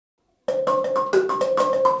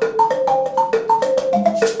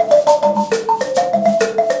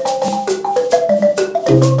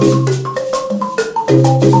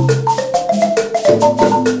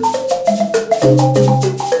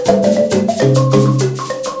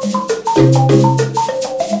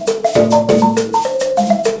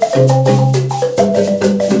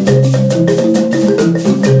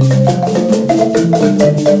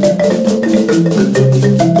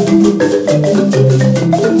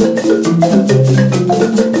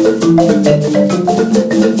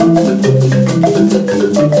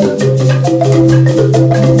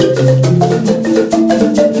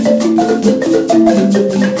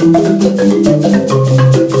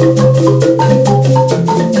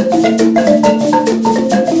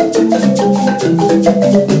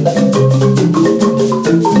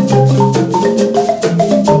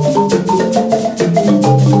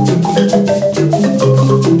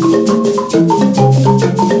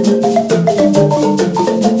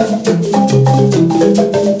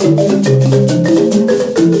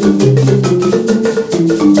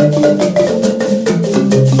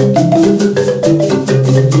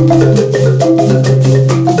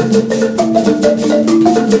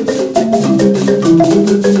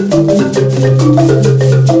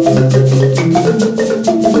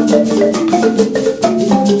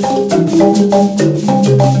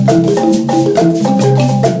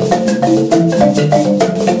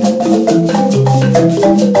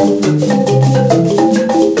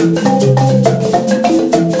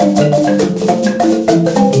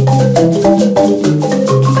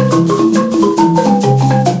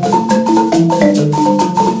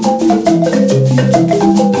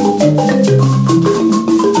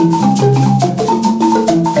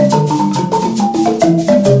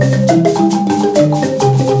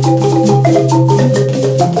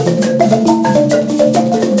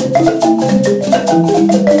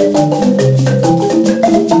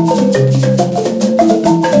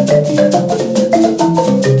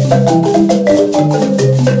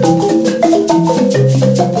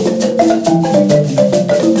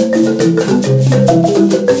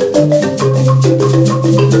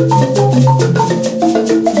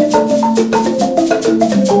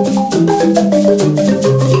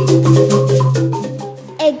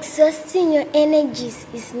Exhausting your energies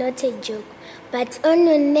is not a joke, but on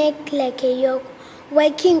your neck like a yoke,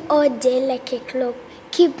 working all day like a clock.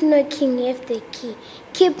 Keep knocking, have the key.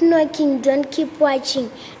 Keep knocking, don't keep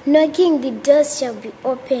watching. Knocking, the doors shall be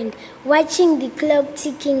opened. Watching the clock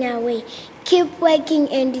ticking away. Keep working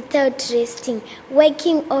and without resting.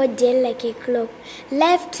 Working all day like a clock.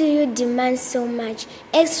 Life to you demands so much.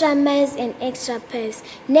 Extra miles and extra pearls.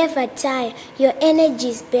 Never tire. Your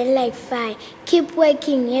energies burn like fire. Keep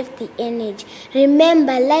working, have the energy.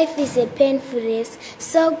 Remember, life is a painful race.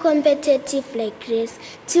 So competitive like race.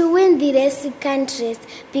 To win the race, you can't rest.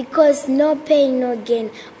 Because no pain, no gain.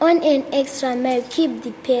 On an extra mile, keep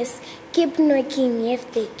the pace. Keep knocking,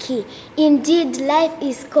 have the key. Indeed, life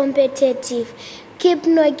is competitive. Keep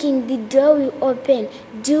knocking, the door will open.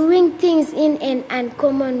 Doing things in an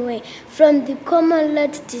uncommon way. From the common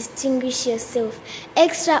lot, distinguish yourself.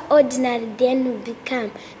 Extraordinary then you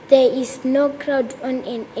become. There is no crowd on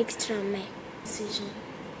an extra mile. Decision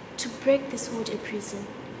to break this world a prison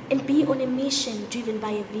and be on a mission driven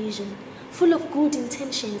by a vision, full of good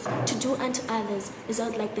intentions to do unto others as I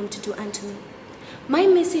would like them to do unto me. My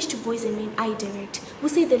message to boys and men I direct, who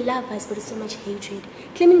say they love us but so much hatred,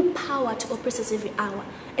 claiming power to oppress us every hour,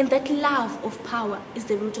 and that love of power is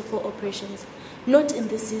the root of all oppressions, not in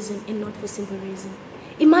this season and not for simple reason.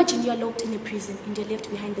 Imagine you are locked in a prison and you're left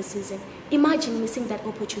behind the season. Imagine missing that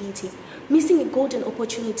opportunity, missing a golden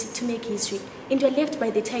opportunity to make history, and you're left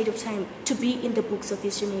by the tide of time to be in the books of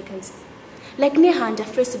history makers. Like Nehanda,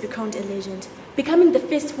 first to be crowned a legend, becoming the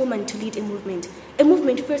first woman to lead a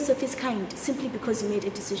movement first of its kind, simply because you made a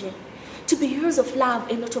decision. To be heroes of love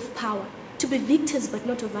and not of power, to be victors but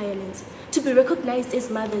not of violence, to be recognized as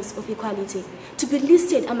mothers of equality, to be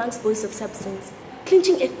listed amongst boys of substance,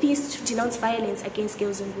 clinching a fist to denounce violence against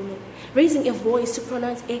girls and women, raising a voice to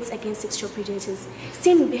pronounce acts against sexual predators,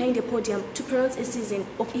 standing behind a podium to pronounce a season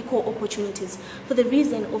of equal opportunities for the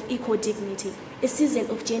reason of equal dignity, a season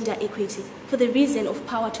of gender equity for the reason of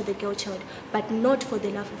power to the girl child, but not for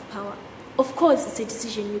the love of power. Of course, it's a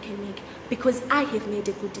decision you can make, because I have made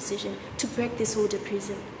a good decision to break this world of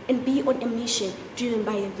prison and be on a mission driven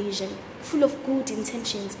by a vision, full of good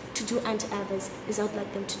intentions to do unto others as I would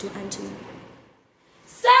like them to do unto me.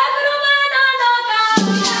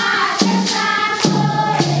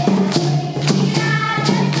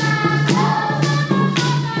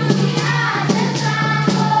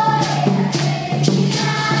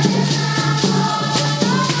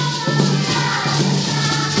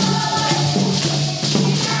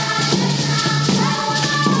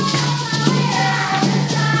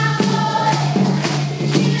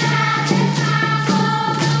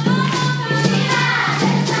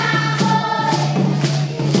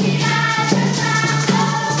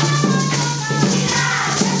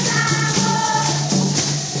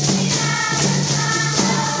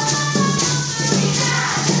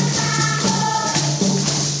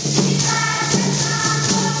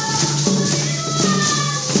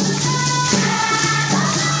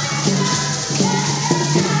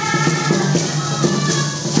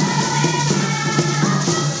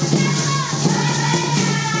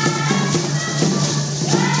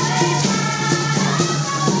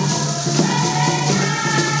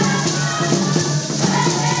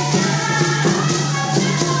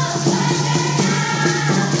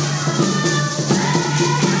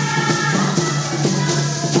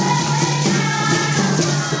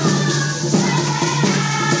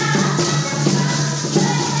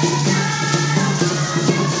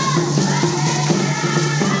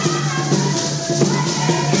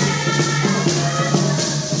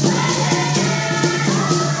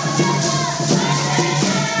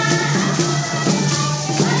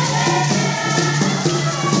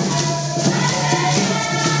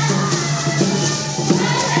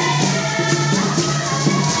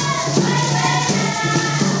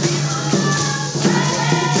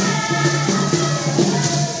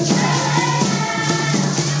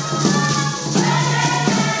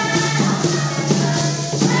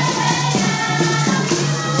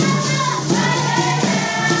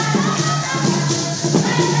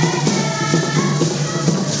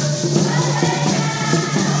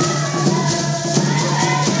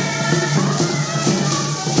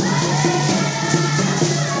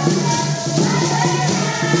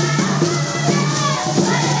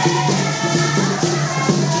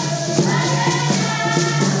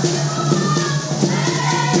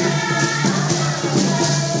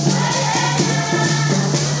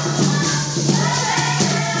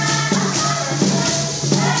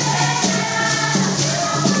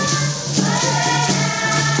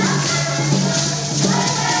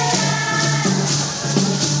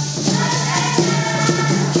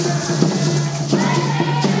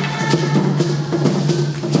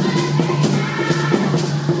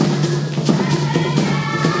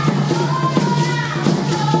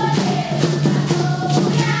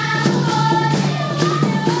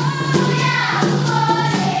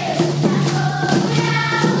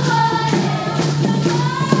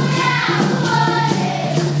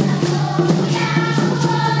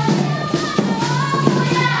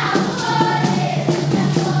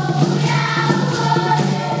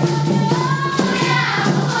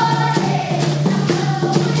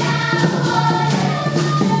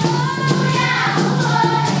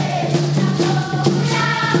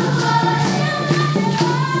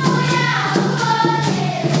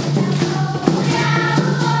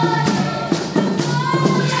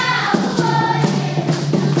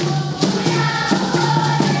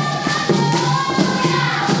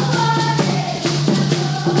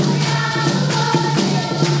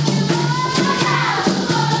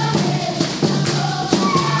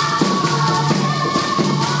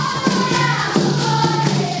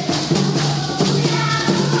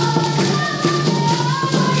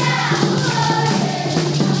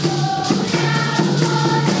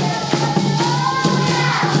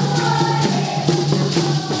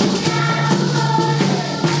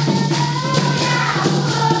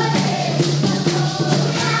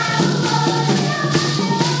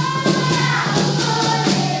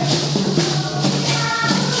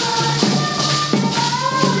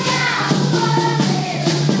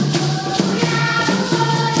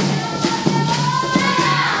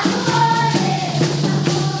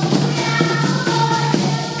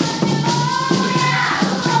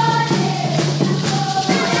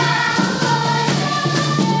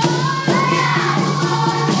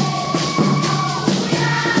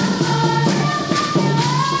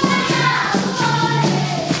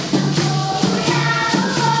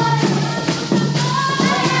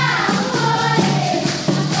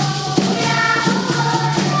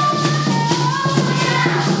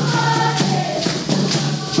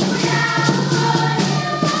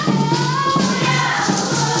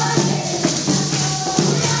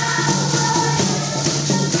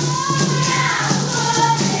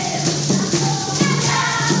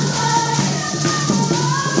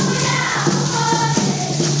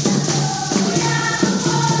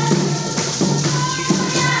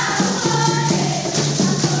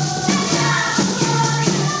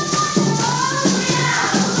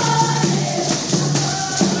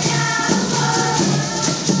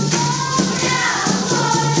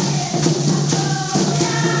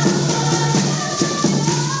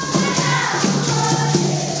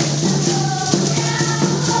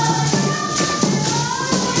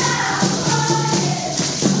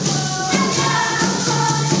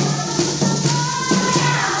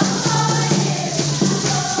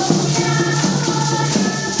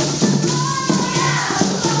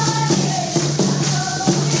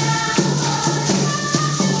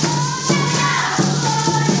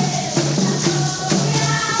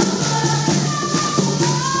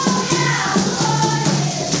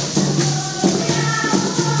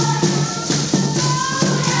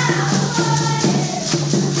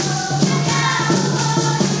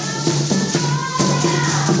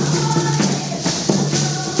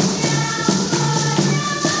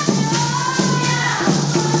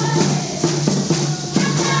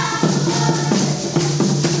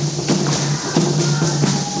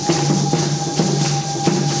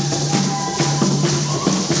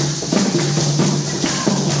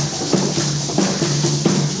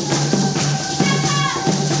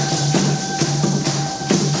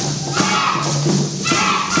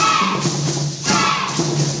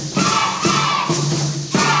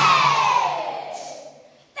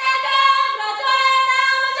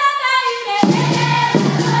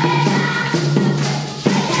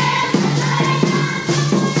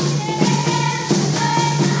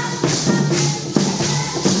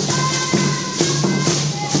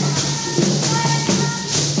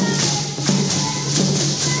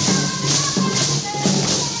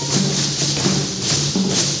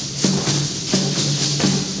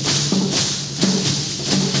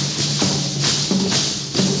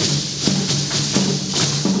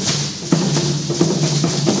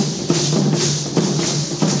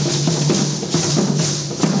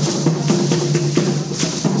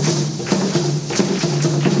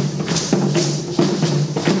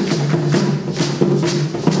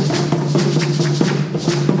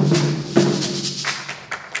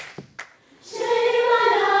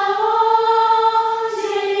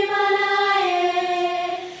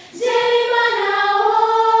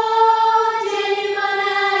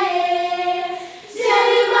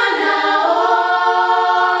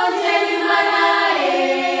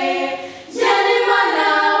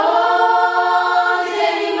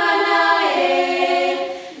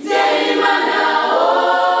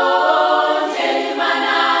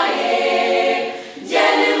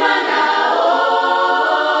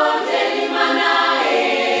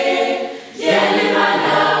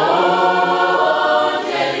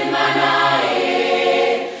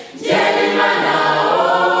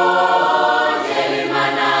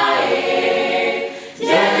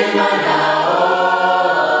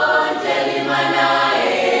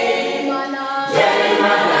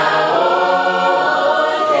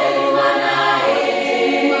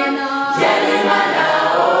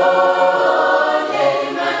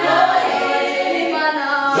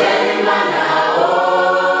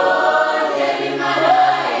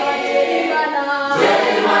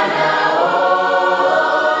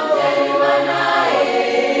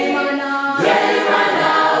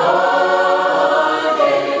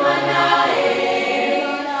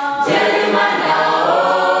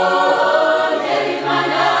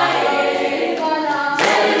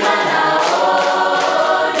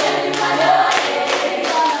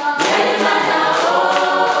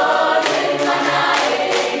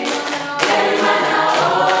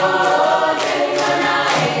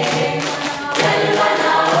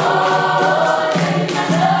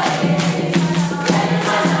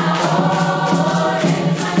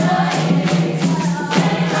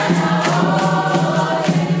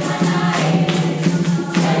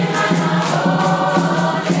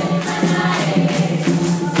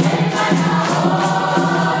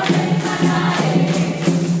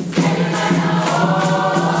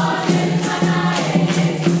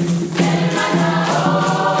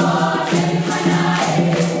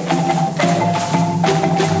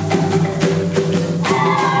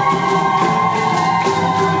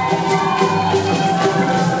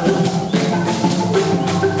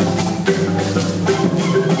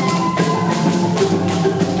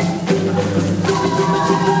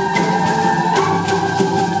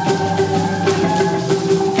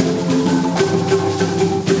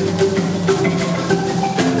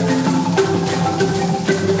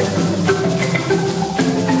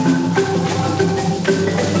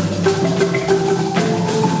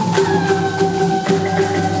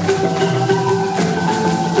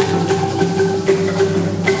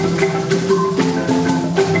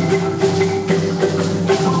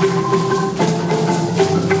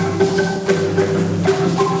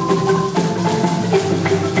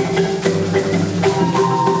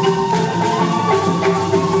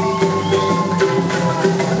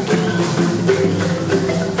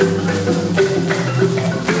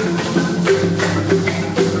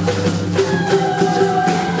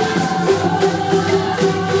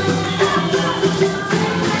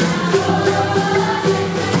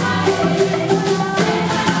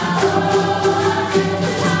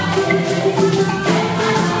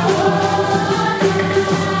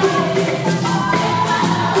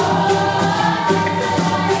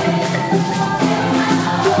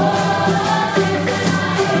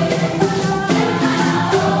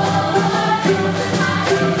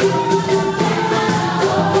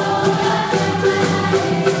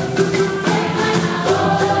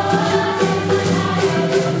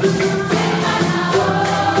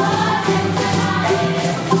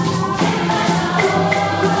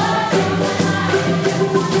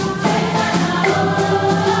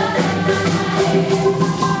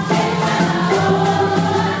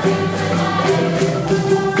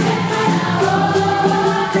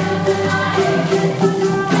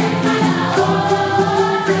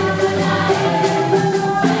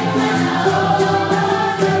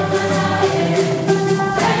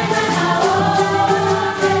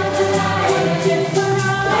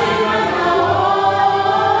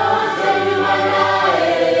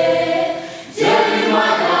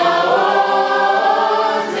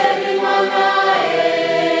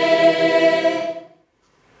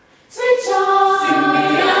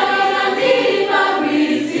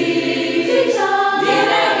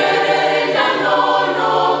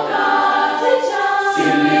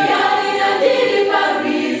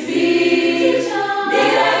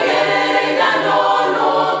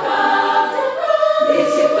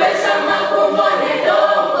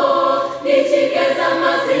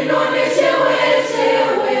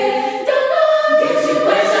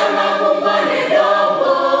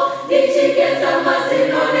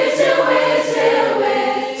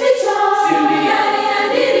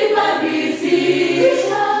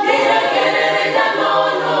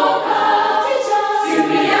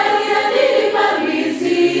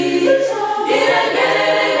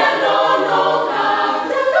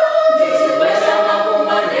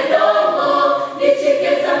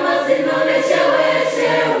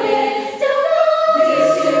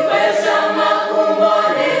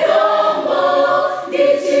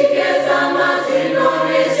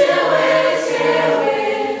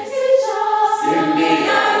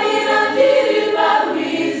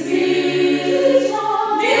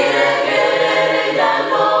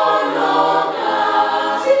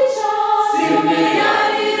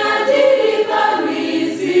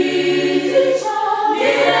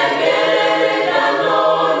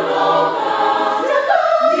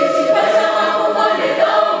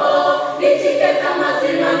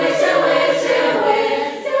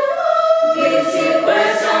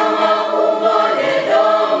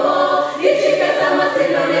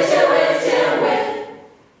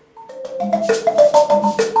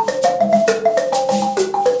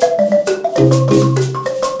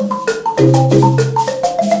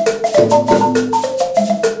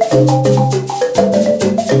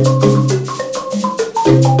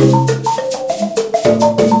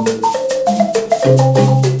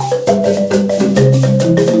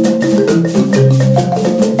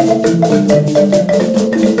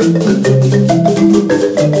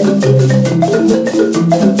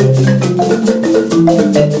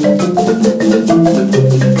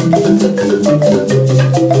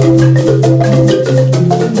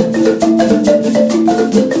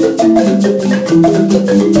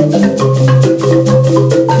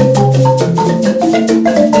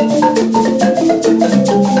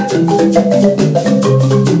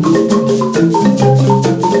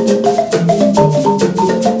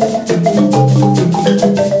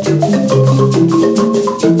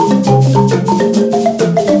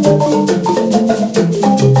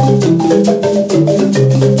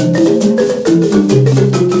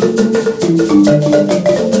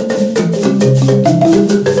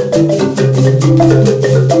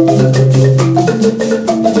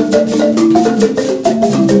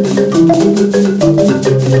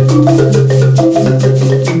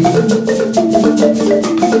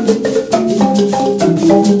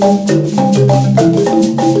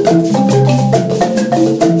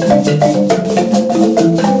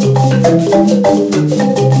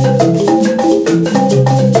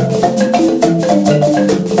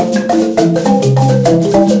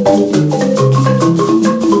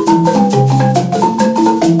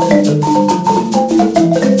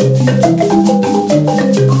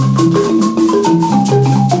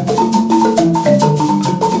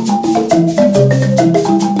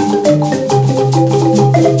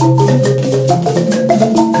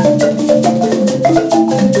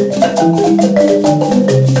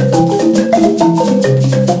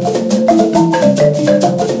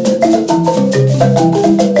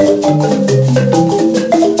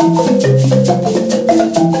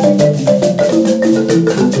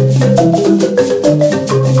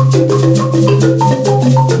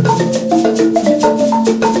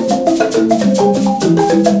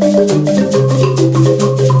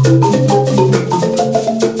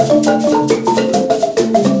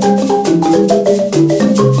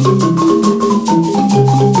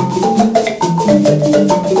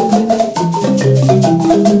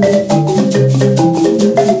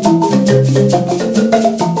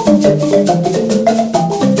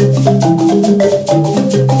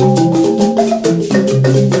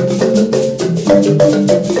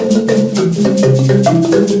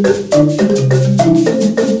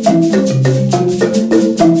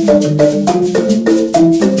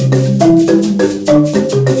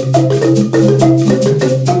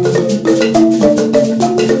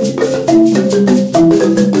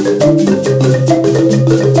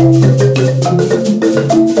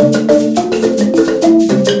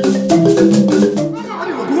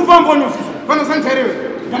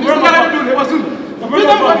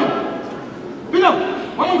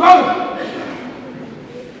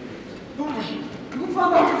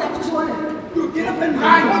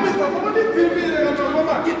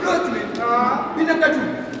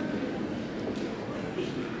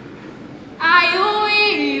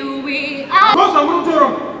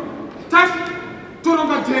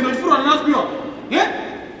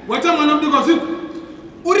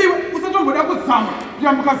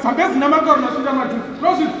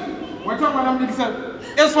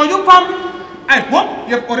 As for you, Pam, I hope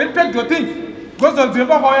you have already packed your things. Because of the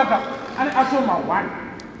and I told my wife.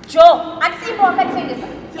 Joe, I see more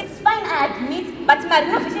it's fine, I admit, but my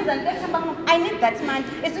revisions and I need that man.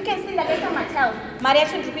 As you can see, like someone else, Maria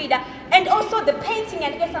Shindrida, and also the painting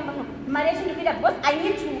and Maria Shindrida, because I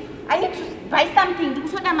need to buy something.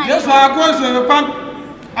 Yes, of course, Pam.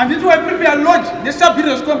 And this will prepare a lodge. This is a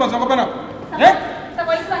business compass.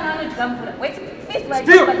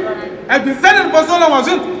 Still, I've been selling for so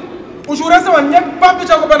long. Ushurasa wa nyek pampi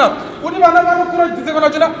cha kubana. Uni wana wana kura jitse kona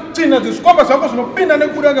china china diskomba sako sino pinda ne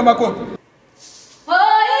kura nga mako.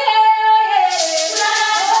 Oh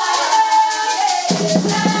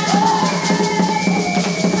yeah.